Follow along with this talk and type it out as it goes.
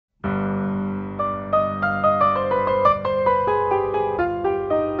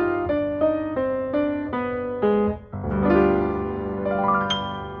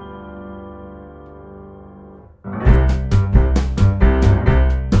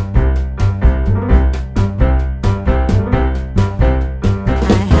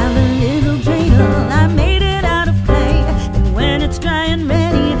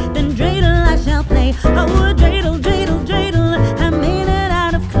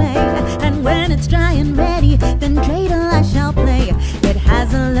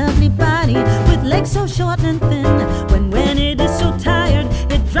short and thin. When it is so tired,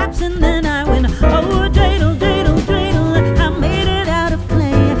 it drops and then I win. Oh, dreidel, dreidel, dreidel, I made it out of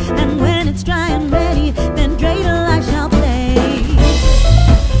clay. And when it's dry and ready, then dreidel I shall play.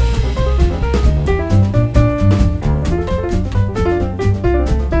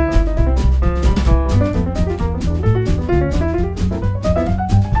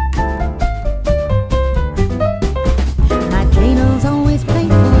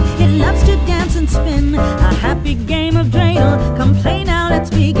 Spin a happy game of dreidel. Come play now, let's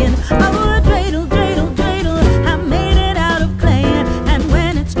begin. Oh, dreidel, dreidel, dreidel, I made it out of clay. And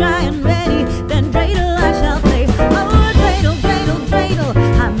when it's dry and ready, then dreidel I shall play. Oh, dreidel, dreidel, dreidel,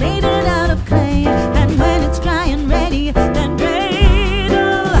 I made it out of clay. And when it's dry and ready,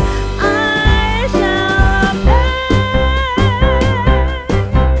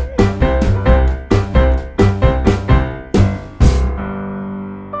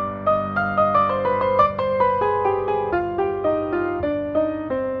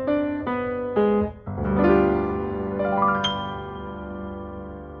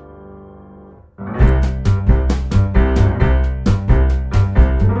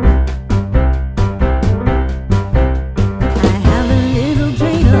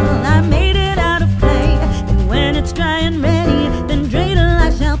 then dreidel I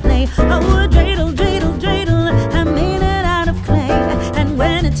shall play. Oh, dreidel, dreidel, dreidel, I made it out of clay. And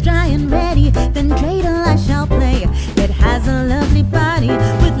when it's dry and ready, then dreidel I shall play. It has a lovely body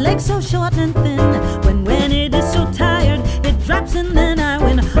with legs so short and thin. When it is so tired, it drops and then I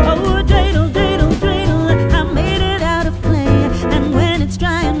win. Oh, dreidel, dreidel, dreidel, I made it out of clay. And when it's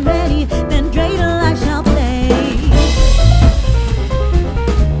dry and ready, then dreidel I shall play.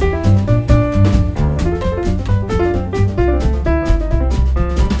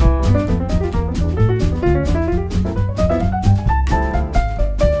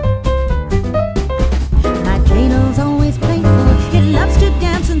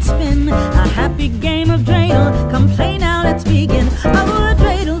 Spin a happy game of dreidel. Come play now, let's begin. Oh,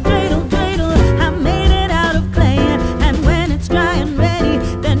 dreidel, dreidel, dreidel, I made it out of clay. And when it's dry and ready,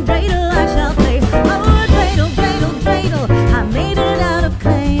 then dreidel I shall play. Oh, dreidel, dreidel, dreidel, I made it out of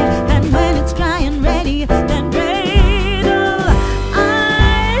clay. And when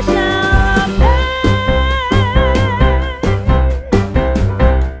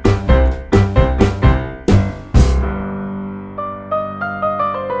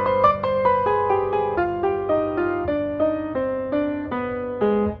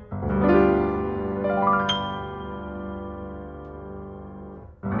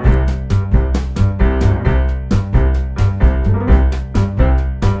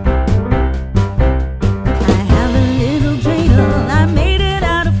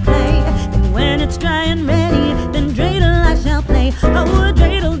it's dry and ready, then dreidel I shall play. Oh,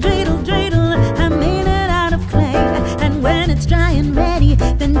 dreidel, dreidel, dreidel, I made it out of clay. And when it's dry and ready,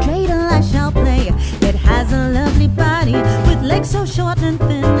 then dreidel I shall play. It has a lovely body with legs so short and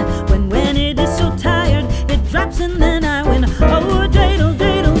thin. When it is so tired, it drops and then I win. Oh, dreidel,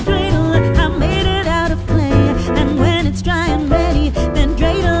 dreidel, dreidel, I made it out of clay. And when it's dry and ready, then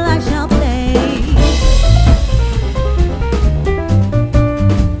dreidel I shall play.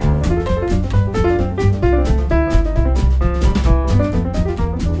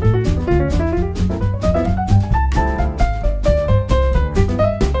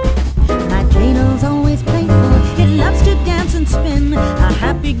 Spin a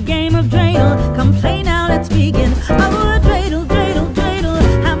happy game of dreidel. Come play now, let's begin. Oh, dreidel, dreidel, dreidel,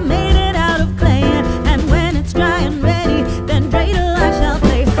 I made it out of clay. And when it's dry and ready, then dreidel I shall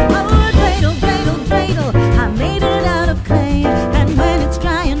play. Oh, dreidel, dreidel, dreidel, I made it out of clay. And when it's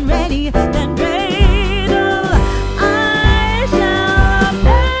dry and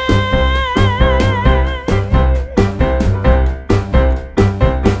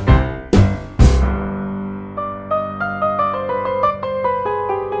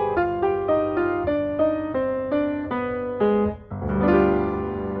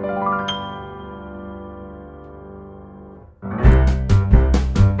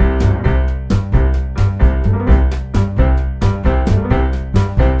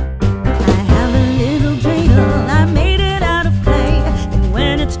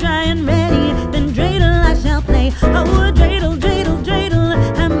ready, then dreidel I shall play. Oh, dreidel, dreidel, dreidel,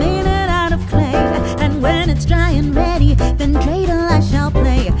 I made it out of clay. And when it's dry and ready, then dreidel I shall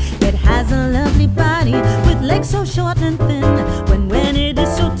play. It has a lovely body with legs so short and thin. When it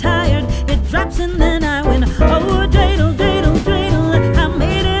is so tired, it drops in the